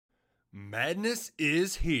Madness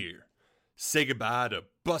is here. Say goodbye to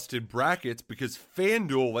busted brackets because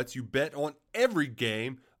FanDuel lets you bet on every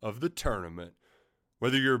game of the tournament.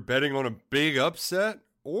 Whether you're betting on a big upset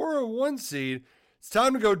or a one seed, it's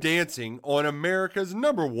time to go dancing on America's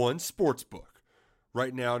 #1 sportsbook.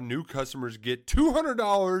 Right now, new customers get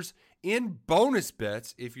 $200 in bonus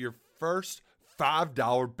bets if your first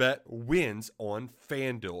 $5 bet wins on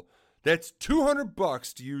FanDuel. That's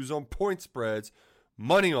 $200 to use on point spreads,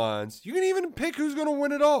 money lines. You can even pick who's going to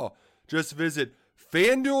win it all. Just visit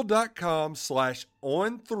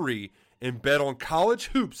FanDuel.com/on3 and bet on college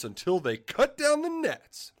hoops until they cut down the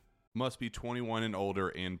nets. Must be 21 and older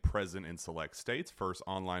and present in select states. First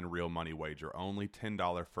online real money wager only.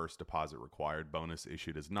 $10 first deposit required. Bonus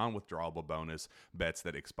issued as non-withdrawable bonus. Bets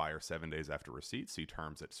that expire 7 days after receipt. See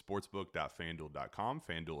terms at sportsbook.fanduel.com.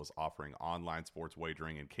 FanDuel is offering online sports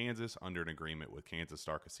wagering in Kansas under an agreement with Kansas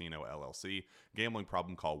Star Casino LLC. Gambling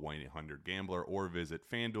problem? Call 1-800-GAMBLER or visit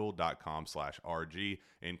fanduel.com/RG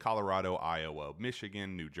in Colorado, Iowa,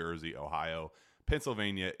 Michigan, New Jersey, Ohio,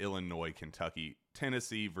 Pennsylvania, Illinois, Kentucky,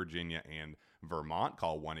 Tennessee, Virginia, and Vermont.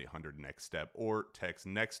 Call 1-800-NEXT-STEP or text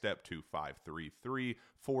NEXT-STEP to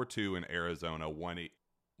 53342 in Arizona,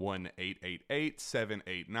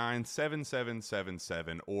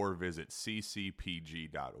 1-888-789-7777 or visit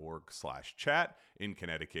ccpg.org/chat. In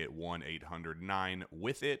Connecticut,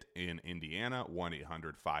 1-800-9-WITH-IT. In Indiana,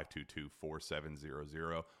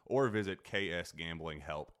 1-800-522-4700 or visit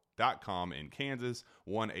ksgamblinghelp.com. In Kansas,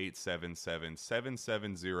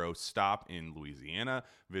 1-877-770-STOP in Louisiana.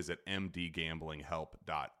 Visit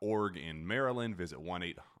mdgamblinghelp.org in Maryland. Visit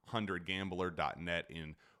 1-800-gambler.net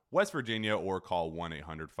in West Virginia or call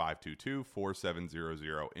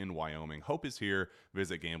 1-800-522-4700 in Wyoming. Hope is here.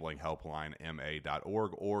 Visit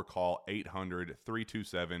gamblinghelplinema.org or call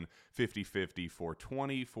 800-327-5050 for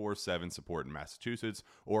 24/7 support in Massachusetts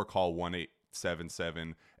or call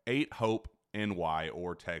 1-877-8-HOPE NY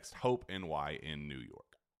or text Hope NY in New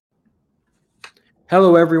York.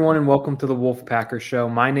 Hello, everyone, and welcome to the Wolfpacker Show.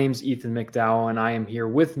 My name's Ethan McDowell, and I am here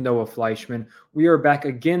with Noah Fleischman. We are back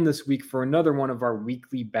again this week for another one of our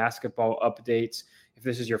weekly basketball updates. If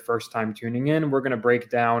this is your first time tuning in, we're going to break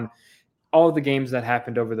down all of the games that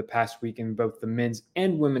happened over the past week in both the men's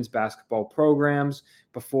and women's basketball programs,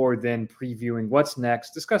 before then previewing what's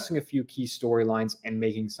next, discussing a few key storylines, and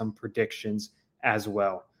making some predictions as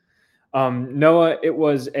well. Noah, it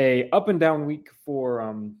was a up and down week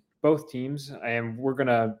for both teams, and we're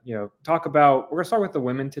gonna start with the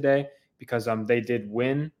women today because they did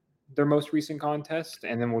win their most recent contest,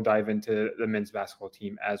 and then we'll dive into the men's basketball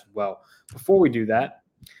team as well. Before we do that,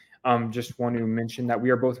 just want to mention that we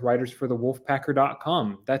are both writers for the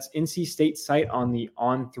Wolfpacker.com. That's NC State's site on the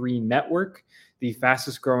On3 network, the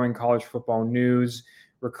fastest growing college football news,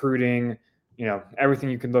 recruiting,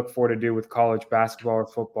 everything you can look for to do with college basketball or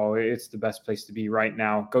football. It's the best place to be right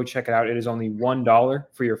now. Go check it out. It is only $1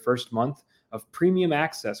 for your first month of premium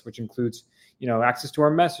access, which includes, access to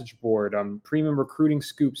our message board, premium recruiting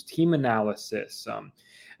scoops, team analysis,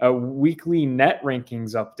 weekly net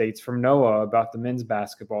rankings updates from Noah about the men's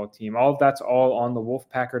basketball team. All of that's all on the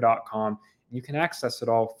Wolfpacker.com. You can access it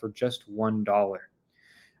all for just $1.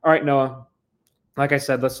 All right, Noah. Like I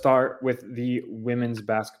said, let's start with the women's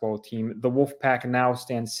basketball team. The Wolfpack now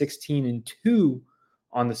stands 16-2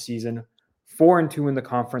 on the season, 4-2 in the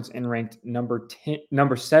conference, and ranked number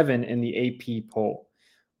 7 in the AP poll.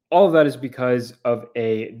 All of that is because of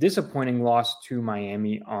a disappointing loss to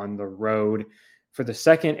Miami on the road. For the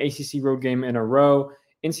second ACC road game in a row,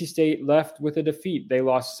 NC State left with a defeat. They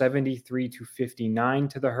lost 73-59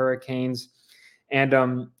 to the Hurricanes.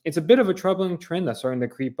 And it's a bit of a troubling trend that's starting to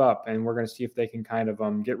creep up, and we're going to see if they can kind of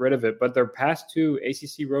get rid of it. But their past two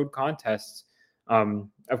ACC road contests,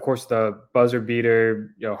 of course, the buzzer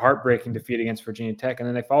beater, heartbreaking defeat against Virginia Tech, and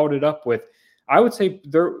then they followed it up with, I would say,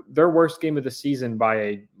 their worst game of the season by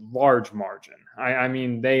a large margin. I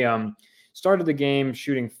mean, they started the game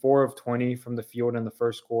shooting 4 of 20 from the field in the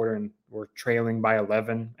first quarter, and were trailing by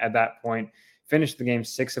 11 at that point. Finished the game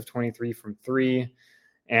 6 of 23 from 3,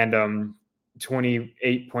 and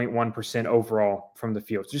 28.1% overall from the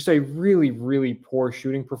field. So just a really, really poor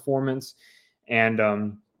shooting performance. And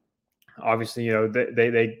obviously,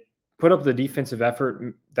 they put up the defensive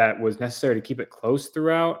effort that was necessary to keep it close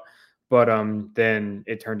throughout. But then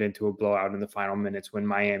it turned into a blowout in the final minutes when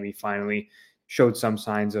Miami finally showed some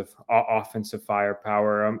signs of offensive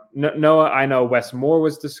firepower. Noah, I know Wes Moore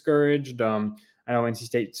was discouraged. I know NC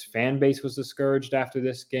State's fan base was discouraged after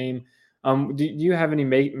this game. Do you have any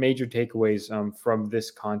major takeaways from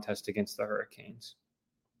this contest against the Hurricanes?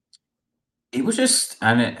 It was just,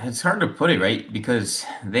 I mean, it's hard to put it, right? Because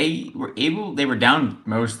they were down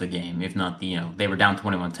most of the game, if not they were down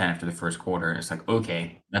 21-10 after the first quarter. It's like,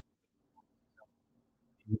 okay,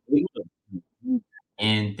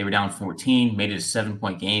 and they were down 14, made it a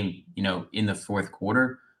 7-point game, in the fourth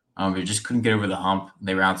quarter. They just couldn't get over the hump.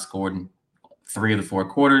 They were outscored in 3 of the 4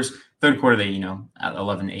 quarters. Third quarter, they, at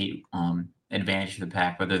 11-8 advantage to the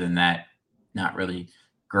pack. Other than that, not really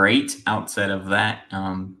great outside of that.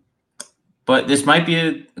 But this might be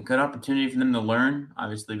a good opportunity for them to learn.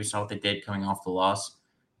 Obviously, we saw what they did coming off the loss.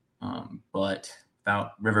 But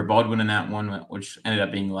without River Baldwin in that one, which ended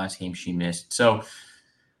up being the last game she missed. So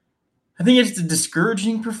I think it's a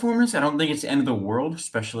discouraging performance. I don't think it's the end of the world,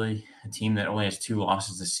 especially a team that only has 2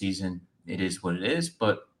 losses this season. It is what it is.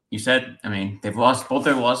 But you said, I mean, they've lost both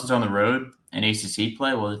their losses on the road and ACC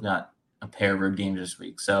play. Well, they've got a pair of road games this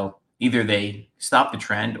week. So either they stop the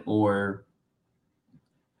trend or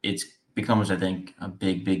it becomes, I think, a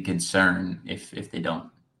big, big concern if they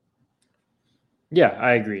don't. Yeah,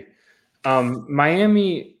 I agree.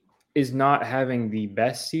 Miami is not having the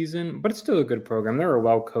best season, but it's still a good program. They're a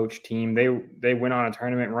well-coached team. They went on a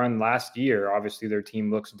tournament run last year. Obviously, their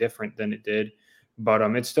team looks different than it did, but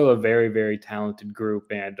it's still a very, very talented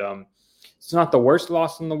group. And it's not the worst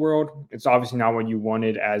loss in the world. It's obviously not what you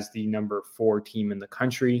wanted as the number 4 team in the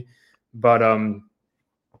country, but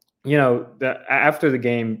after the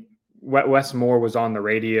game, Wes Moore was on the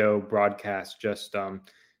radio broadcast just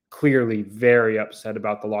clearly very upset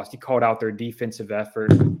about the loss. He called out their defensive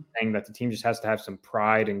effort, saying that the team just has to have some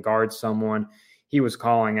pride and guard someone. He was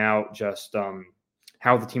calling out just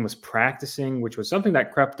how the team was practicing, which was something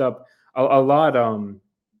that crept up a lot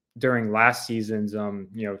during last season's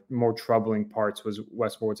more troubling parts. Was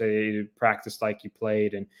Wes Moore would say he practiced like you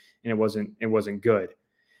played, and it wasn't good.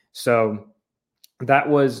 So that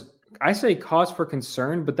was, I say, cause for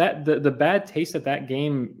concern, but that the bad taste that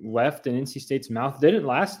game left in NC State's mouth didn't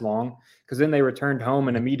last long, because then they returned home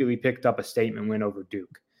and immediately picked up a statement win over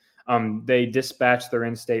Duke. They dispatched their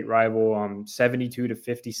in-state rival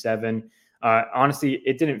 72-57. Honestly,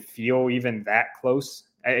 it didn't feel even that close.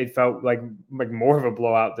 It felt like more of a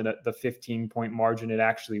blowout than the 15-point margin it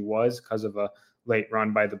actually was, because of a late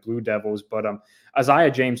run by the Blue Devils. But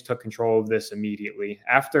Isaiah James took control of this immediately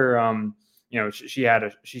after.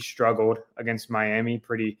 She struggled against Miami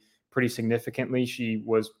pretty significantly. She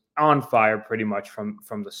was on fire pretty much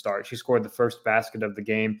from the start. She scored the first basket of the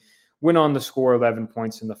game, went on to score 11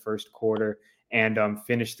 points in the first quarter, and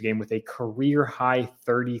finished the game with a career high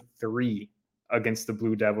 33 against the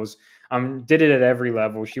Blue Devils. Did it at every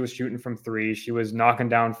level. She was shooting from 3. She was knocking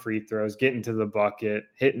down free throws, getting to the bucket,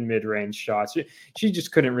 hitting mid-range shots. She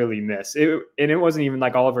just couldn't really miss. And it wasn't even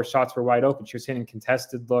like all of her shots were wide open. She was hitting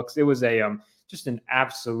contested looks. It was just an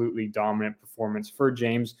absolutely dominant performance for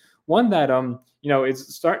James. One that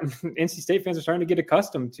it's starting. NC State fans are starting to get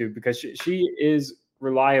accustomed to, because she is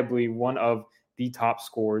reliably one of the top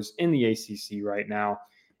scorers in the ACC right now.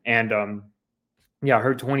 And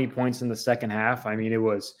her 20 points in the second half. I mean, it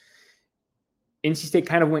was NC State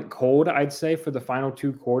kind of went cold, I'd say, for the final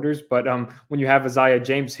 2 quarters. But when you have Isaiah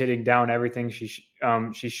James hitting down everything she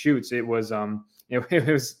shoots, it was it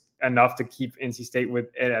was enough to keep NC State with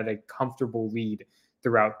it at a comfortable lead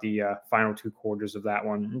throughout the final 2 quarters of that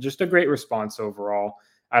one. And just a great response overall.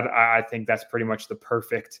 I think that's pretty much the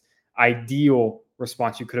perfect, ideal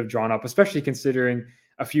response you could have drawn up, especially considering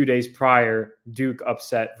a few days prior, Duke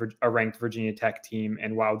upset a ranked Virginia Tech team.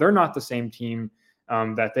 And while they're not the same team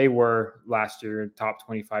that they were last year, top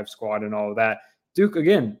 25 squad and all of that, Duke,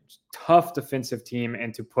 again, tough defensive team.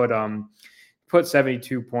 And to put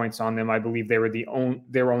 72 points on them, I believe they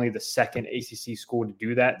were only the second ACC school to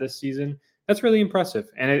do that this season. That's really impressive.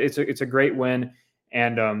 And it's a great win.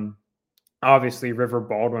 And obviously River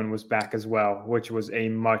Baldwin was back as well, which was a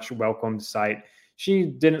much welcomed sight. She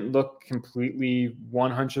didn't look completely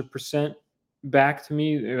 100% back to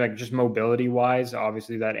me, like just mobility wise.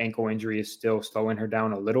 Obviously that ankle injury is still slowing her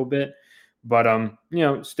down a little bit, but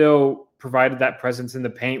still provided that presence in the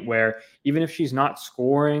paint where even if she's not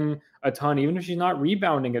scoring a ton, even if she's not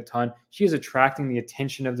rebounding a ton, she is attracting the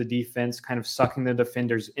attention of the defense, kind of sucking the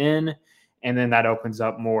defenders in. And then that opens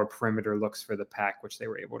up more perimeter looks for the pack, which they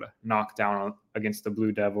were able to knock down against the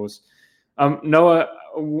Blue Devils. Noah,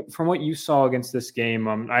 from what you saw against this game,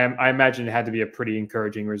 I imagine it had to be a pretty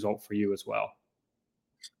encouraging result for you as well.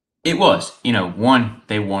 It was.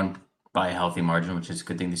 They won by a healthy margin, which is a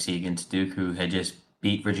good thing to see against Duke, who had just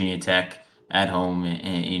beat Virginia Tech at home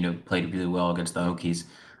and played really well against the Hokies.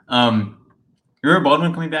 River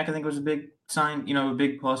Baldwin coming back, I think, was a big sign, a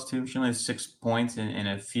big plus too. She only has 6 points and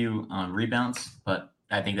a few rebounds, but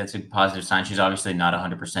I think that's a positive sign. She's obviously not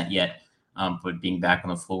 100% yet. but being back on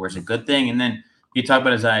the floor is a good thing. And then you talk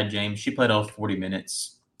about Isaiah James. She played all 40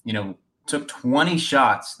 minutes, took 20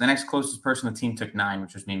 shots. The next closest person on the team took 9,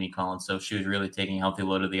 which was Mimi Collins. So she was really taking a healthy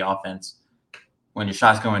load of the offense. When your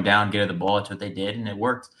shot's going down, get her the ball. That's what they did, and it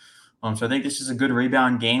worked. So I think this is a good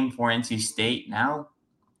rebound game for NC State. Now,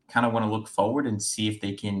 kind of want to look forward and see if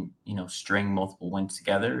they can, string multiple wins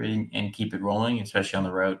together and keep it rolling, especially on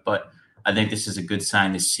the road. But I think this is a good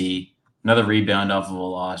sign to see. Another rebound off of a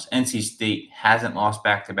loss. NC State hasn't lost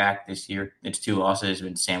back-to-back this year. Its 2 losses have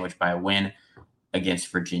been sandwiched by a win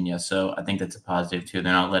against Virginia. So I think that's a positive, too.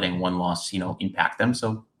 They're not letting one loss, impact them. So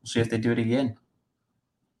we'll see if they do it again.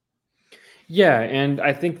 Yeah, and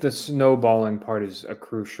I think the snowballing part is a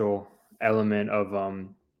crucial element of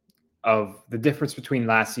the difference between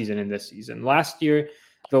last season and this season. Last year,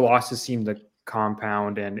 the losses seemed to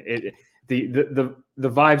compound, and the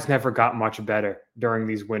vibes never got much better during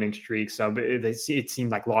these winning streaks. So it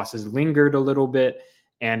seemed like losses lingered a little bit,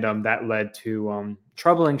 and that led to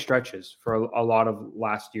troubling stretches for a lot of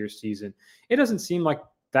last year's season. It doesn't seem like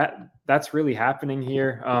that's really happening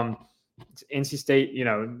here. NC State,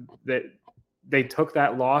 that they took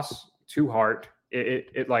that loss to heart.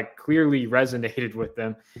 It like clearly resonated with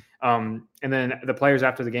them. And then the players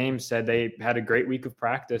after the game said they had a great week of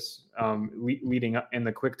practice leading up in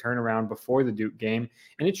the quick turnaround before the Duke game.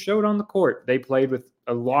 And it showed on the court. They played with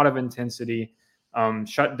a lot of intensity,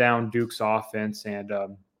 shut down Duke's offense, and,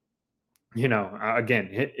 again,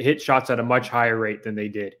 hit shots at a much higher rate than they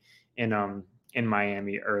did in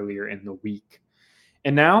Miami earlier in the week.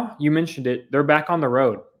 And now, you mentioned it, they're back on the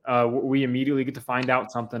road. We immediately get to find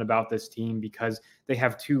out something about this team because they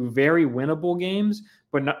have 2 very winnable games,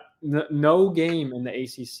 but no game in the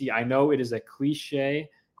ACC. I know it is a cliche,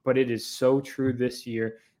 but it is so true this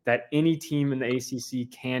year that any team in the ACC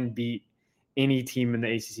can beat any team in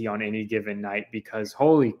the ACC on any given night because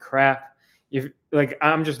holy crap. I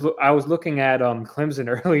was looking at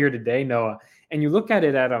Clemson earlier today, Noah, and you look at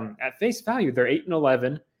it at face value, they're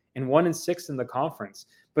 8-11 and 1-6 in the conference.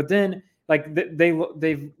 But then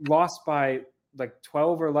they've lost by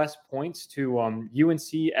 12 or less points to UNC,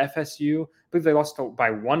 FSU. I believe they lost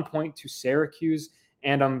by 1 point to Syracuse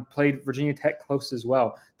and played Virginia Tech close as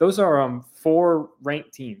well. Those are 4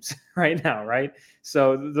 ranked teams right now, right?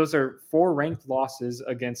 So those are 4 ranked losses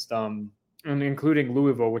against including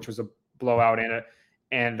Louisville, which was a blowout so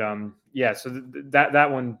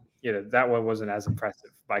that one. That one wasn't as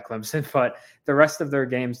impressive by Clemson, but the rest of their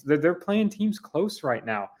games, they're playing teams close right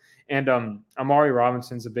now. And Amari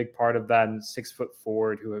Robinson's a big part of that, and 6-foot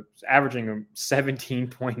forward who is averaging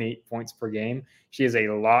 17.8 points per game. She is a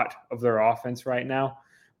lot of their offense right now.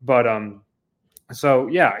 But you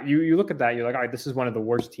look at that, you're like, all right, this is one of the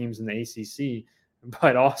worst teams in the ACC,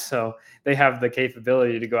 but also they have the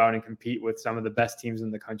capability to go out and compete with some of the best teams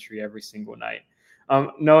in the country every single night.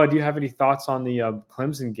 Noah, do you have any thoughts on the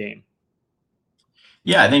Clemson game?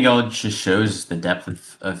 Yeah, I think it just shows the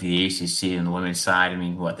depth of the ACC and the women's side. I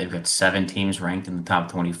mean, they've got 7 teams ranked in the top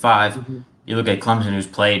 25. Mm-hmm. You look at Clemson, who's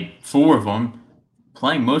played 4 of them,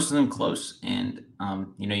 playing most of them close. And,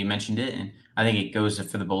 you mentioned it. And I think it goes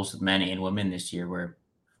for the both of men and women this year where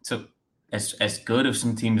so as good as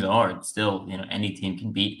some teams are, it's still, any team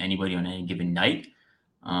can beat anybody on any given night.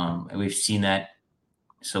 And we've seen that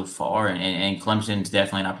so far. And Clemson's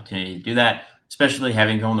definitely an opportunity to do that, especially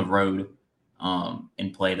having gone on the road.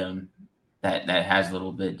 And play them that has a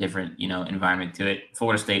little bit different, environment to it.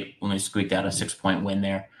 Florida State only squeaked out a 6-point win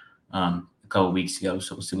there a couple of weeks ago,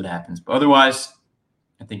 so we'll see what happens. But otherwise,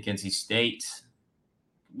 I think NC State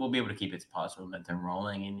will be able to keep its positive momentum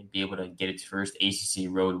rolling and be able to get its first ACC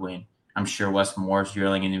road win. I'm sure Wes Moore is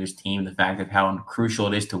drilling into his team the fact of how crucial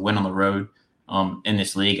it is to win on the road in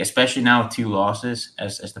this league, especially now with 2 losses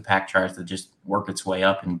as the Pac tries to just work its way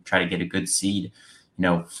up and try to get a good seed.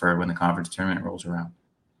 For when the conference tournament rolls around.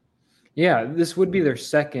 Yeah, this would be their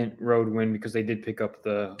second road win because they did pick up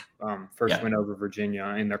the first win over Virginia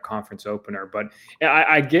in their conference opener. But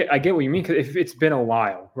I get what you mean, because it's been a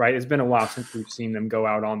while, right? It's been a while since we've seen them go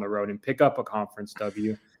out on the road and pick up a conference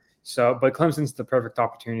W. So, but Clemson's the perfect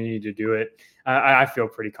opportunity to do it. I feel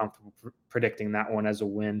pretty comfortable predicting that one as a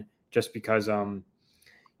win, just because I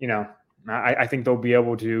think they'll be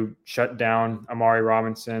able to shut down Amari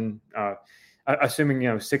Robinson. Assuming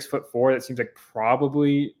 6'4", that seems like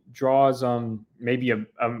probably draws maybe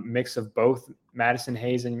a mix of both Madison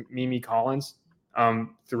Hayes and Mimi Collins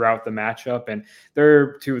throughout the matchup, and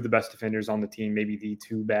they're 2 of the best defenders on the team, maybe the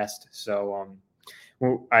 2 best. So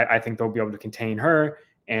I think they'll be able to contain her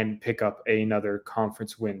and pick up another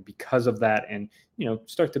conference win because of that, and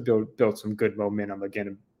start to build some good momentum again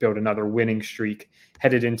and build another winning streak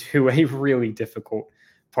headed into a really difficult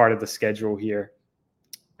part of the schedule here.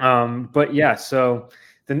 But yeah, so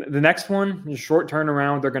the next one is short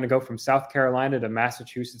turnaround. They're going to go from South Carolina to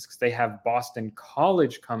Massachusetts because they have Boston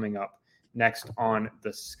College coming up next on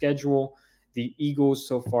the schedule. The Eagles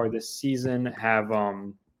so far this season have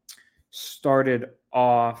started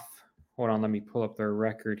off. Hold on, let me pull up their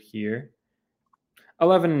record here.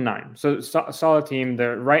 11-9. So solid team.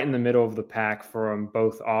 They're right in the middle of the pack from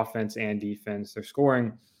both offense and defense. They're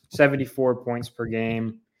scoring 74 points per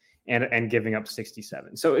game and giving up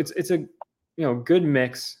 67. So it's a good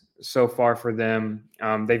mix so far for them.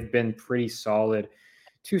 They've been pretty solid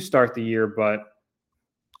to start the year, but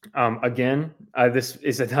again, this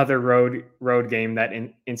is another road game that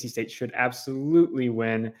NC State should absolutely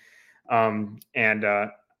win. It's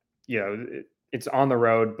on the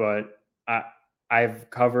road, but I've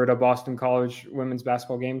covered a Boston College women's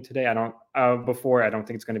basketball game today. I don't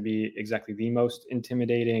think it's going to be exactly the most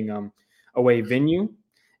intimidating away venue.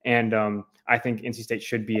 And I think NC State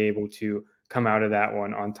should be able to come out of that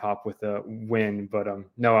one on top with a win. But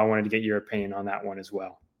no, I wanted to get your opinion on that one as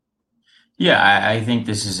well. Yeah, I think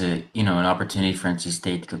this is an opportunity for NC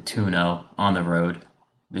State to go 2-0 on the road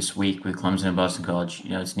this week with Clemson and Boston College.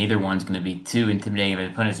 It's neither one's going to be too intimidating of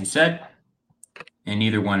an opponent, as you said, and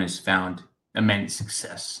neither one has found immense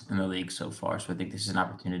success in the league so far. So I think this is an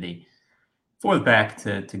opportunity for the Pack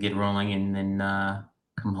to get rolling and then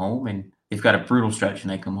come home. And they've got a brutal stretch when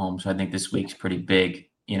they come home. So I think this week's pretty big,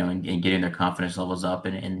 in getting their confidence levels up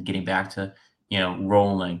and getting back to,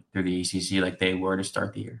 rolling through the ACC like they were to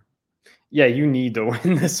start the year. Yeah, you need to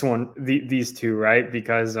win this one, these two, right?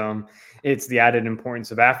 Because it's the added importance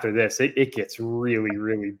of after this, it gets really,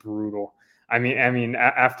 really brutal. I mean,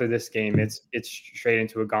 after this game, it's straight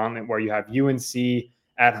into a gauntlet where you have UNC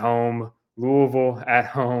at home, Louisville at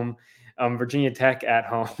home, Virginia Tech at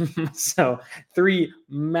home. So 3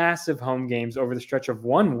 massive home games over the stretch of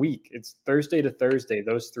 1 week. It's Thursday to Thursday,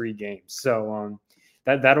 those 3 games. So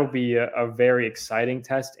that'll be a very exciting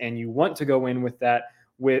test, and you want to go in with that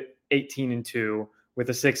with 18-2, with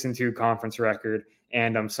a 6-2 conference record,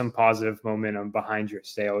 and some positive momentum behind your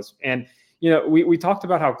sails. And we talked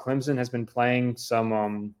about how Clemson has been playing some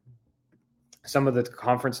of the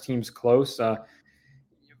conference teams close.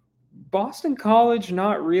 Boston College,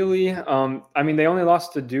 not really. They only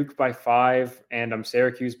lost to Duke by 5 and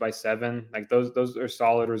Syracuse by 7. Like those are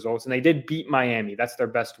solid results. And they did beat Miami. That's their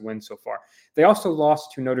best win so far. They also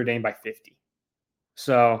lost to Notre Dame by 50.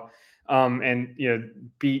 So,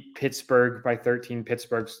 beat Pittsburgh by 13.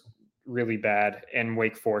 Pittsburgh's really bad, and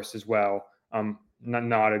Wake Forest as well.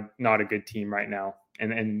 Not a good team right now,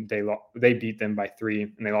 and they beat them by 3,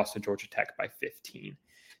 and they lost to Georgia Tech by 15.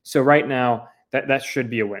 So right now that should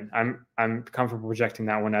be a win. I'm comfortable projecting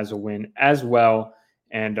that one as a win as well,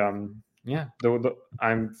 and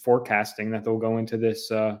I'm forecasting that they'll go into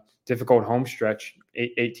this difficult home stretch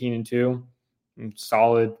 18-2,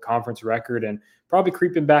 solid conference record, and probably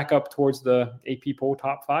creeping back up towards the AP poll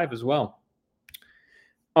top 5 as well.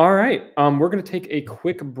 All right. We're going to take a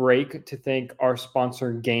quick break to thank our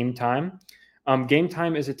sponsor, Game Time. Game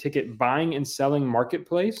Time is a ticket buying and selling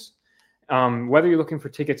marketplace. Whether you're looking for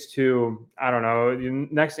tickets to,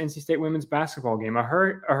 next NC State women's basketball game, a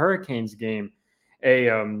Hurricanes game,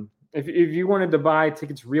 if you wanted to buy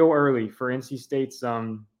tickets real early for NC State's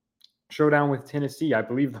showdown with Tennessee, I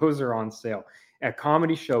believe those are on sale. A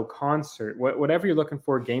comedy show, concert, whatever you're looking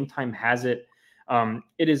for, Game Time has it.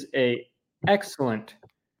 It is a excellent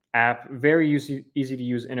app, very easy to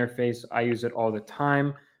use interface. I use it all the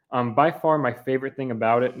time. By far, my favorite thing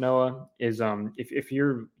about it, Noah, is if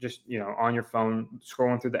you're just on your phone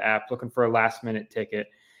scrolling through the app looking for a last minute ticket,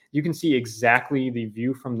 you can see exactly the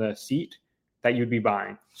view from the seat that you'd be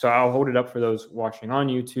buying. So I'll hold it up for those watching on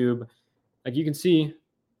YouTube. Like you can see,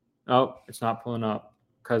 oh, it's not pulling up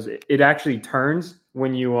because it actually turns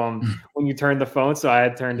when you turn the phone. So I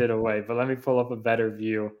had turned it away, but let me pull up a better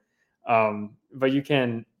view. But you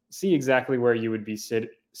can see exactly where you would be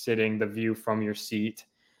sitting, the view from your seat.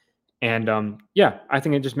 And I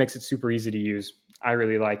think it just makes it super easy to use. I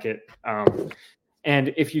really like it.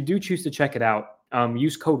 And if you do choose to check it out,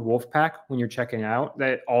 use code Wolfpack when you're checking out,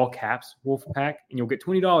 that all caps Wolfpack, and you'll get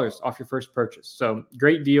 $20 off your first purchase. So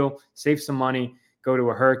great deal, save some money, go to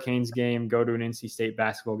a Hurricanes game, go to an NC State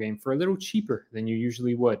basketball game for a little cheaper than you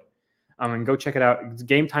usually would. And go check it out. It's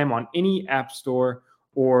Game Time on any app store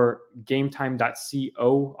or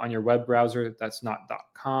gametime.co on your web browser. That's not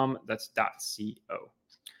 .com, that's .co.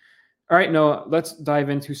 All right, Noah, let's dive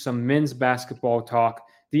into some men's basketball talk.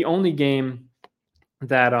 The only game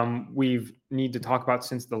that we've need to talk about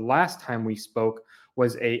since the last time we spoke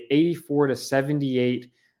was a 84-78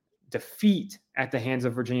 defeat at the hands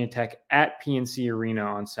of Virginia Tech at PNC Arena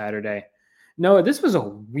on Saturday. No, this was a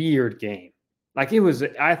weird game. Like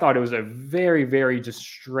I thought it was a very, very just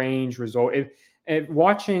strange result.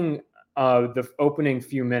 Watching the opening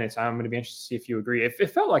few minutes, I'm going to be interested to see if you agree.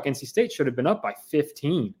 It felt like NC State should have been up by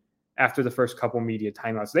 15 after the first couple media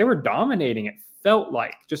timeouts. They were dominating, it felt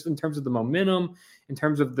like, just in terms of the momentum, in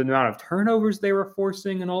terms of the amount of turnovers they were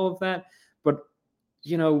forcing and all of that. But,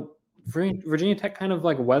 Virginia Tech kind of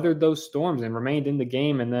like weathered those storms and remained in the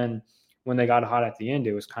game. And then when they got hot at the end,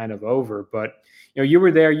 it was kind of over. But, you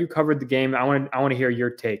were there, you covered the game. I want to hear your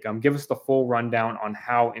take. Give us the full rundown on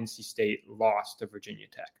how NC State lost to Virginia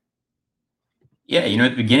Tech. Yeah, at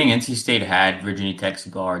the beginning, NC State had Virginia Tech's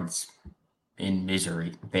guards in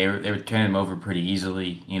misery. They were turning them over pretty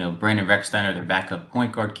easily. Brandon Recksteiner, their backup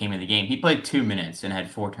point guard, came in the game. He played 2 minutes and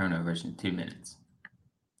had 4 turnovers in 2 minutes.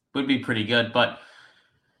 Would be pretty good. But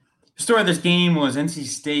the story of this game was NC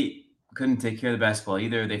State couldn't take care of the basketball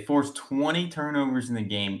either. They forced 20 turnovers in the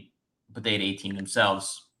game, but they had 18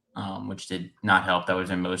 themselves, which did not help. That was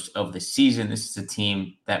their most of the season. This is a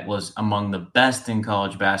team that was among the best in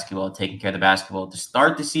college basketball at taking care of the basketball. To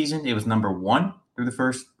start the season, it was number 1 through the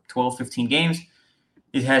first 12, 15 games.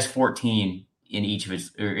 It has 14 in each of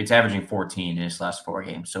it's averaging 14 in its last 4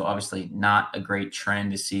 games. So obviously not a great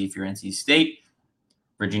trend to see if you're NC State.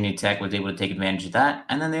 Virginia Tech was able to take advantage of that.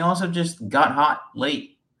 And then they also just got hot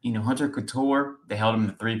late. Hunter Couture, they held him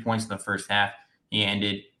to 3 points in the first half. He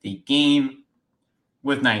ended the game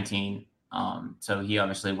with 19. So he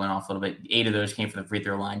obviously went off a little bit. 8 of those came from the free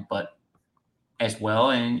throw line, but as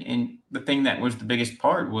well. And the thing that was the biggest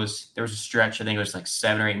part was there was a stretch, I think it was like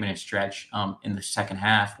 7 or 8 minute stretch in the second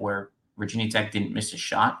half where Virginia Tech didn't miss a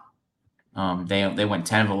shot. They went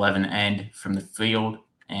 10 of 11 end from the field,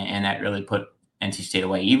 and that really put NC State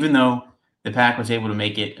away. Even though the Pack was able to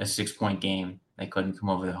make it a 6-point game, they couldn't come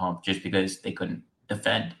over the hump just because they couldn't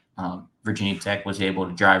defend. Virginia Tech was able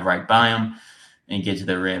to drive right by them and get to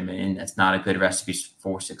the rim, and that's not a good recipe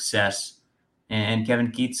for success. And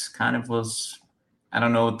Kevin Keats kind of was, I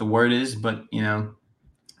don't know what the word is, but,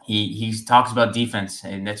 he talks about defense,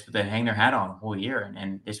 and that's what they hang their hat on the whole year.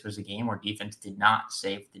 And this was a game where defense did not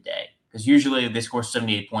save the day. Because usually if they score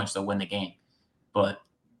 78 points, they'll win the game. But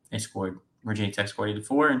Virginia Tech scored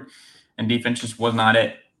 84, and defense just was not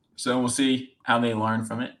it. So we'll see how they learn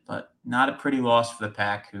from it. But not a pretty loss for the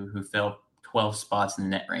Pack, who fell 12 spots in the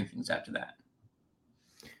net rankings after that.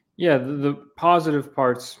 Yeah, the positive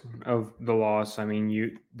parts of the loss. I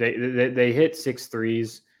mean, they hit 6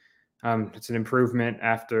 threes. It's an improvement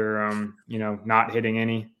after not hitting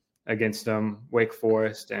any against Wake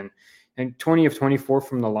Forest, and 20 of 24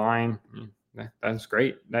 from the line. That's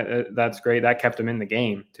great. That's great. That kept them in the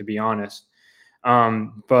game, to be honest.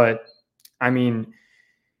 But I mean,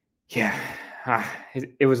 yeah,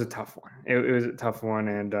 it was a tough one. It was a tough one,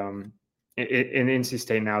 and in NC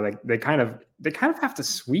State now they kind of have to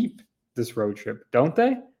sweep this road trip, don't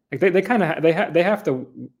they? Like they have to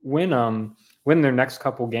win their next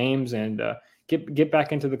couple games and get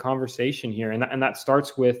back into the conversation here, and that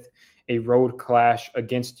starts with a road clash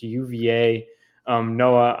against UVA.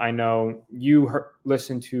 Noah, I know you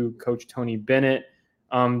listened to Coach Tony Bennett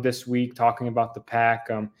this week talking about the Pack.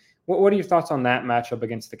 What are your thoughts on that matchup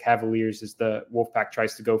against the Cavaliers as the Wolfpack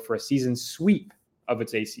tries to go for a season sweep of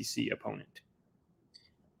its ACC opponent?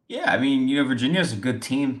 Yeah, I mean, Virginia's a good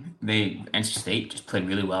team. NC State just played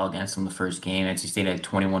really well against them the first game. NC State had a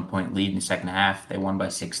 21-point lead in the second half. They won by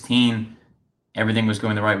 16. Everything was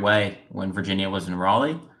going the right way when Virginia was in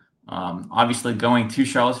Raleigh. Obviously, going to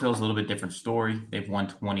Charlottesville is a little bit different story. They've won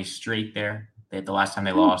 20 straight there. The last time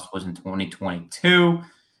they lost was in 2022,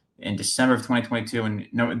 in December of 2022,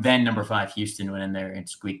 and then number 5 Houston went in there and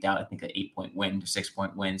squeaked out, I think, an 8-point win to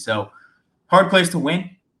 6-point win. So hard place to win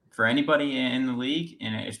for anybody in the league,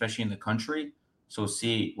 and especially in the country. So we'll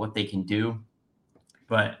see what they can do.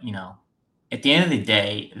 But, at the end of the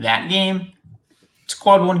day, that game, it's a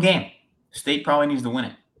quad 1 game. State probably needs to win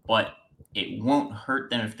it, but it won't hurt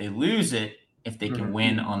them if they lose it, if they can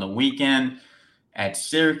win on the weekend at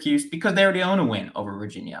Syracuse, because they already own a win over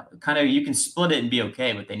Virginia. You can split it and be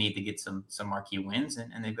okay, but they need to get some marquee wins,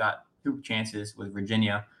 and they've got 2 chances with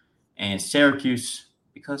Virginia and Syracuse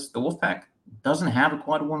because the Wolfpack doesn't have a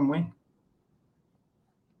quad 1 win.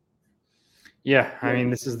 Yeah, I mean,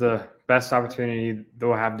 this is the best opportunity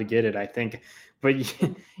they'll have to get it, I think. But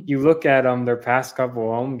you look at their past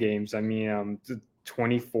couple home games. I mean, the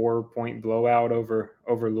 24-point blowout over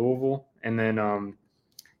Louisville, and then an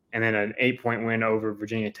 8-point win over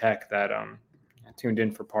Virginia Tech that I tuned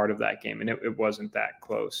in for part of that game, and it wasn't that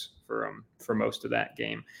close for most of that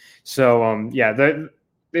game. So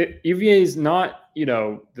UVA is not,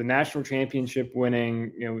 the national championship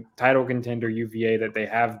winning, title contender UVA that they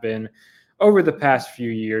have been over the past few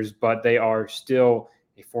years, but they are still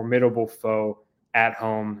a formidable foe at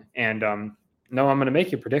home. And no, I'm going to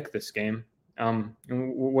make you predict this game.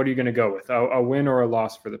 What are you going to go with? A win or a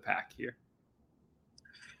loss for the Pack here?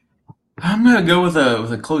 I'm going to go with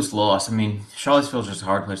a close loss. I mean, Charlottesville's just a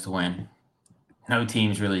hard place to win. No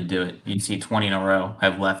teams really do it. You see 20 in a row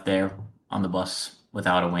have left there on the bus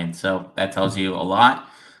without a win. So that tells you a lot.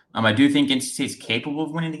 I do think NC State's capable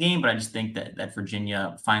of winning the game, but I just think that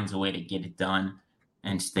Virginia finds a way to get it done,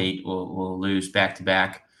 and State will lose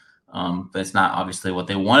back-to-back. That's not obviously what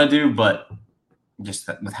they want to do, but just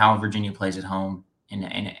with how Virginia plays at home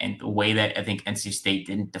and the way that I think NC State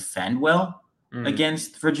didn't defend well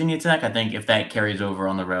against Virginia Tech, I think if that carries over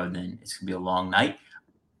on the road, then it's going to be a long night.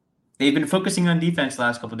 They've been focusing on defense the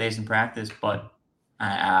last couple of days in practice, but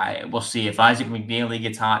we'll see. If Isaac McNeely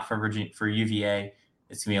gets hot for UVA,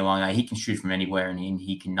 it's going to be a long night. He can shoot from anywhere, and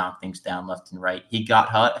he can knock things down left and right. He got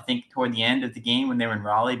hot, I think, toward the end of the game when they were in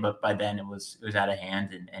Raleigh, but by then it was out of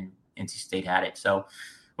hand, and NC State had it. So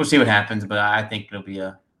we'll see what happens, but I think it'll be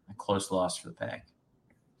a close loss for the Pack.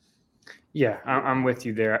 Yeah, I'm with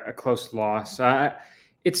you there. A close loss.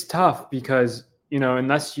 It's tough because,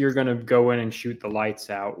 unless you're going to go in and shoot the lights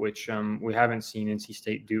out, which we haven't seen NC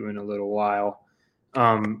State do in a little while,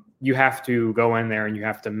 you have to go in there and you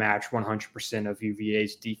have to match 100% of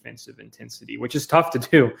UVA's defensive intensity, which is tough to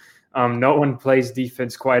do. No one plays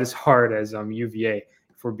defense quite as hard as UVA,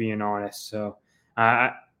 if we're being honest. So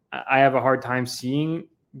I have a hard time seeing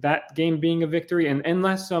that game being a victory, and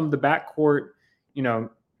unless the backcourt,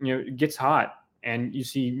 gets hot. And you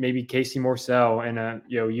see maybe Casey Morsell in a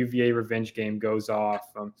UVA revenge game goes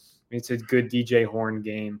off. It's a good DJ Horn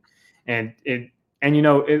game, and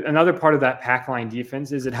another part of that pack line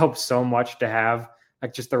defense is it helps so much to have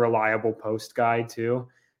like just a reliable post guy too.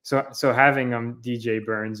 So having DJ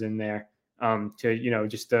Burns in there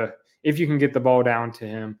to if you can get the ball down to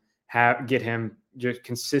him, get him just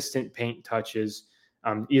consistent paint touches.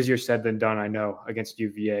 Easier said than done, I know, against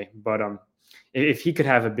UVA, but if he could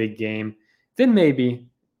have a big game, then maybe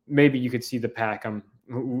you could see the Pack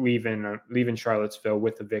leaving Charlottesville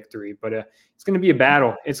with a victory. But it's going to be a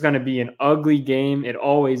battle. It's going to be an ugly game. It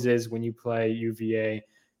always is when you play UVA.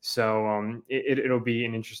 So it'll be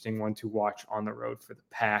an interesting one to watch on the road for the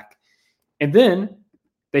Pack. And then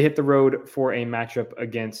they hit the road for a matchup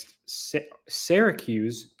against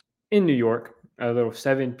Syracuse in New York, a little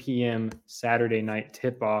 7 p.m. Saturday night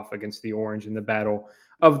tip-off against the Orange in the Battle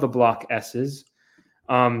of the Block S's.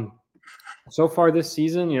 So far this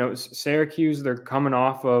season, Syracuse, they're coming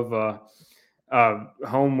off of a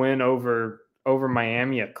home win over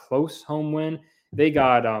Miami, a close home win. They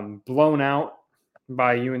got blown out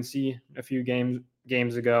by UNC a few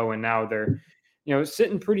games ago, and now they're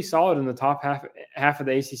sitting pretty solid in the top half of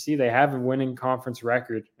the ACC. They have a winning conference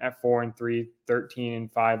record at 4-3,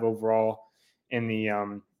 13-5 overall in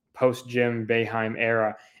the post-Jim Boeheim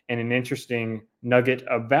era. And an interesting nugget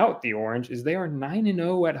about the Orange is they are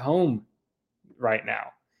 9-0 at home right now.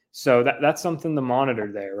 So that's something to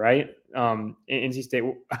monitor there, right? NC State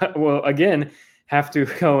will again have to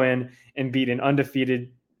go in and beat an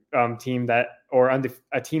undefeated team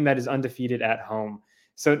a team that is undefeated at home.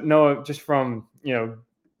 So Noah, just from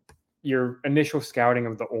your initial scouting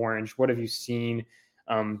of the Orange, what have you seen?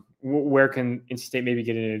 Where can NC State maybe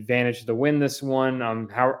get an advantage to win this one?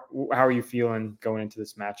 How are you feeling going into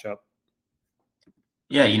this matchup?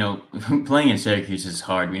 Yeah, playing in Syracuse is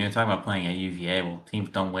hard. Talking about playing at UVA, well, teams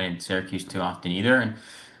don't win in Syracuse too often either,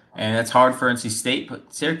 and that's hard for NC State.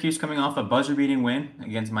 But Syracuse coming off a buzzer-beating win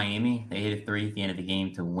against Miami, they hit a 3 at the end of the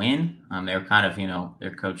game to win. They were kind of,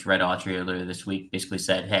 their coach Red Autry earlier this week basically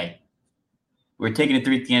said, "Hey, we're taking a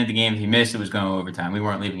 3 at the end of the game. If you missed, it was going to overtime. We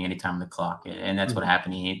weren't leaving any time on the clock," and that's what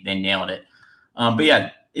happened. They nailed it. But yeah,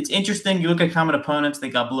 it's interesting. You look at common opponents; they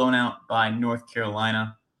got blown out by North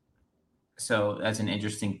Carolina. So that's an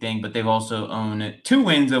interesting thing. But they've also owned 2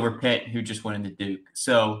 wins over Pitt, who just went into Duke.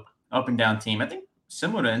 So up and down team. I think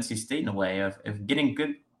similar to NC State in a way of getting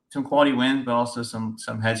some quality wins, but also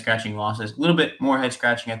some head scratching losses. A little bit more head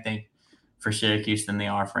scratching, I think, for Syracuse than they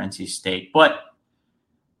are for NC State. But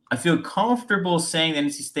I feel comfortable saying that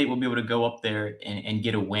NC State will be able to go up there and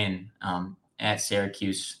get a win at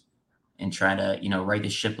Syracuse and try to right the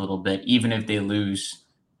ship a little bit, even if they lose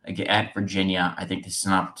at Virginia. I think this is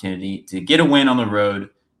an opportunity to get a win on the road,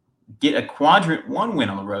 get a quadrant 1 win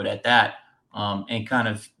on the road at that, and kind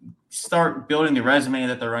of start building the resume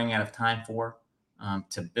that they're running out of time for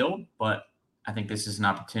to build. But I think this is an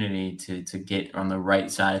opportunity to get on the right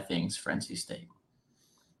side of things for NC State.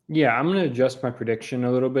 Yeah, I'm going to adjust my prediction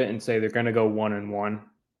a little bit and say they're going to go 1-1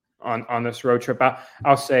 on this road trip.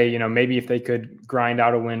 I'll say, maybe if they could grind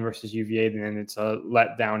out a win versus UVA, then it's a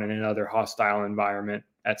letdown in another hostile environment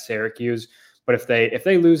at Syracuse. But if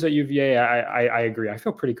they lose at UVA, I agree. I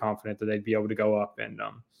feel pretty confident that they'd be able to go up and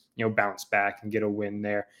bounce back and get a win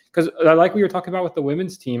there. Because like we were talking about with the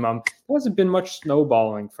women's team, there hasn't been much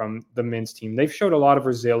snowballing from the men's team. They've showed a lot of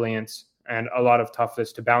resilience and a lot of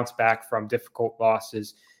toughness to bounce back from difficult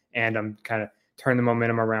losses and kind of turn the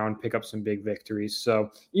momentum around, pick up some big victories.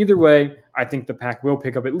 So either way, I think the Pack will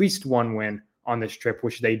pick up at least one win on this trip,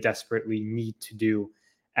 which they desperately need to do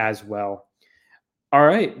as well. All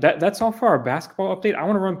right, that's all for our basketball update. I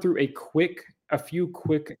want to run through a few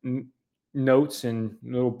quick notes and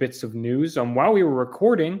little bits of news. While we were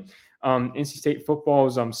recording, NC State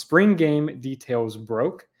football's spring game details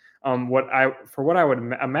broke. What I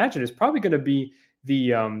would imagine is probably going to be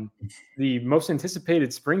the most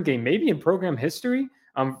anticipated spring game, maybe in program history.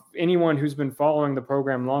 Anyone who's been following the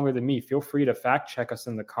program longer than me, feel free to fact check us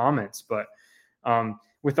in the comments. But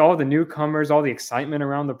with all the newcomers, all the excitement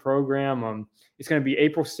around the program, it's going to be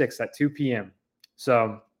April 6th at 2 p.m.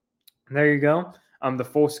 So there you go. The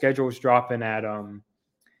full schedule is dropping at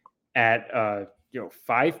 5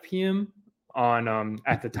 p.m. on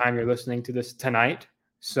at the time you're listening to this tonight.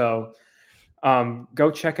 So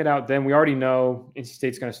go check it out then. We already know NC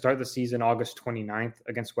State's going to start the season August 29th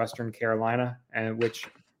against Western Carolina, and which,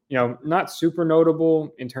 not super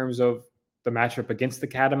notable in terms of the matchup against the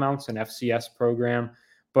Catamounts, an FCS program,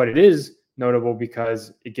 but it is notable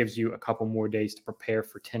because it gives you a couple more days to prepare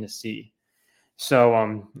for Tennessee.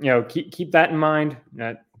 So, keep that in mind.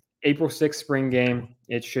 That April 6th spring game,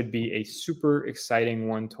 it should be a super exciting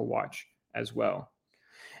one to watch as well.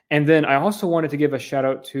 And then I also wanted to give a shout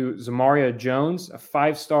out to Zamaria Jones, a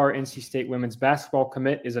 5-star NC State women's basketball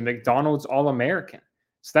commit, is a McDonald's All-American.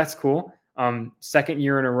 So that's cool. Second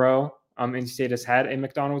year in a row, NC State has had a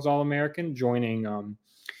McDonald's All-American, joining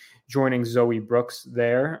Zoe Brooks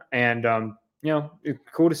there. And,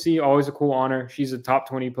 cool to see. Always a cool honor. She's a top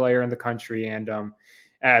 20 player in the country, and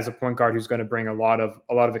as a point guard who's going to bring a lot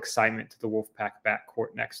of excitement to the Wolfpack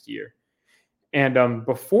backcourt next year. And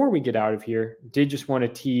before we get out of here, did just want to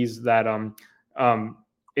tease that by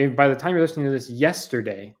the time you're listening to this,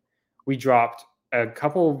 yesterday we dropped a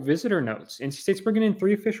couple visitor notes. NC State's bringing in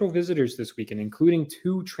 3 official visitors this weekend, including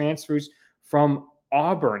 2 transfers from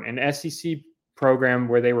Auburn, an SEC program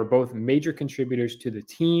where they were both major contributors to the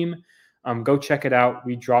team. Go check it out.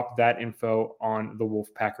 We dropped that info on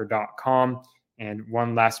thewolfpacker.com. And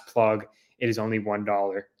one last plug, it is only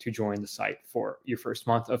 $1 to join the site for your first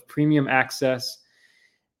month of premium access.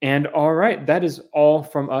 And all right, that is all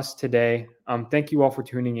from us today. Thank you all for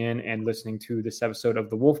tuning in and listening to this episode of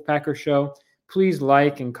the Wolfpacker Show. Please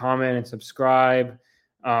like and comment and subscribe.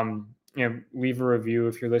 Leave a review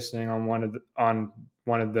if you're listening on one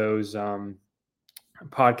of those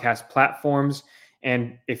podcast platforms.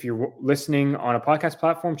 And if you're listening on a podcast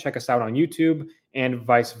platform, check us out on YouTube, and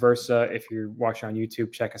vice versa. If you're watching on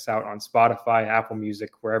YouTube, check us out on Spotify, Apple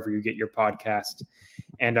Music, wherever you get your podcast.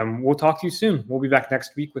 And we'll talk to you soon. We'll be back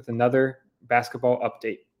next week with another basketball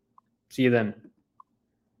update. See you then.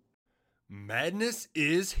 Madness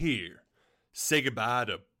is here. Say goodbye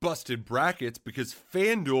to busted brackets because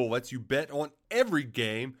FanDuel lets you bet on every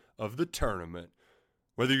game of the tournament.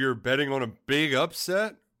 Whether you're betting on a big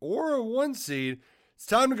upset or a 1 seed, it's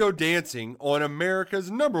time to go dancing on America's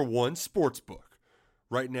 #1 sportsbook.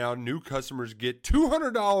 Right now, new customers get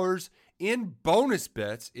 $200 in bonus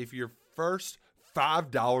bets if your first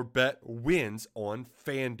 $5 bet wins on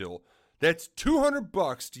FanDuel. That's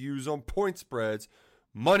 $200 to use on point spreads,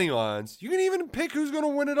 money lines. You can even pick who's going to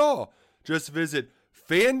win it all. Just visit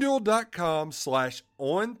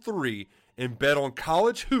FanDuel.com/on3 and bet on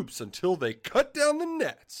college hoops until they cut down the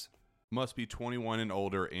nets. Must be 21 and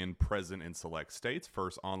older and present in select states.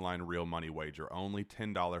 First online real money wager only.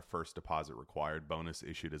 $10 first deposit required. Bonus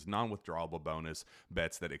issued as non-withdrawable bonus.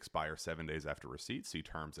 Bets that expire 7 days after receipt. See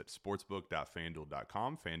terms at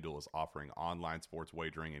sportsbook.fanduel.com. FanDuel is offering online sports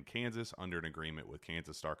wagering in Kansas under an agreement with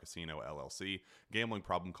Kansas Star Casino LLC. Gambling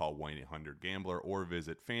problem? Call 1-800-GAMBLER or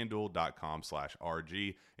visit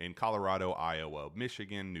fanduel.com/RG. In Colorado, Iowa,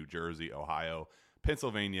 Michigan, New Jersey, Ohio,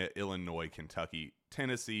 Pennsylvania, Illinois, Kentucky,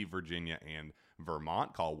 Tennessee, Virginia, and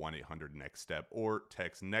Vermont. Call 1-800-NEXT-STEP or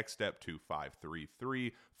text NEXT-STEP to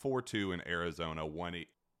 53342. In Arizona,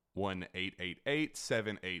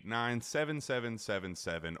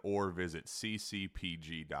 1-888-789-7777 or visit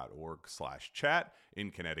ccpg.org/chat.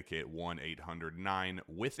 In Connecticut,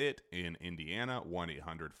 1-800-9-WITH-IT. In Indiana,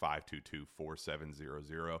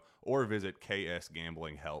 1-800-522-4700 or visit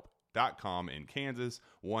ksgamblinghelp.com. .com in Kansas,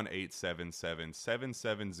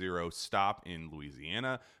 1-877-770-STOP in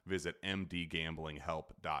Louisiana. Visit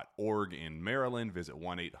mdgamblinghelp.org in Maryland. Visit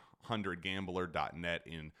 1-800-GAMBLER.net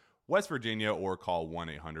in West Virginia, or call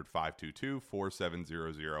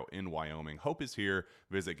 1-800-522-4700 in Wyoming. Hope is here.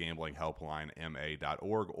 Visit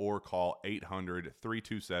gamblinghelplinema.org or call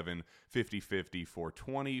 800-327-5050 for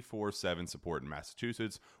 24/7 support in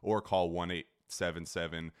Massachusetts, or call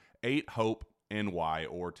 1-877-8-HOPE-NY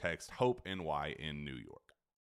or text HOPE-NY in New York.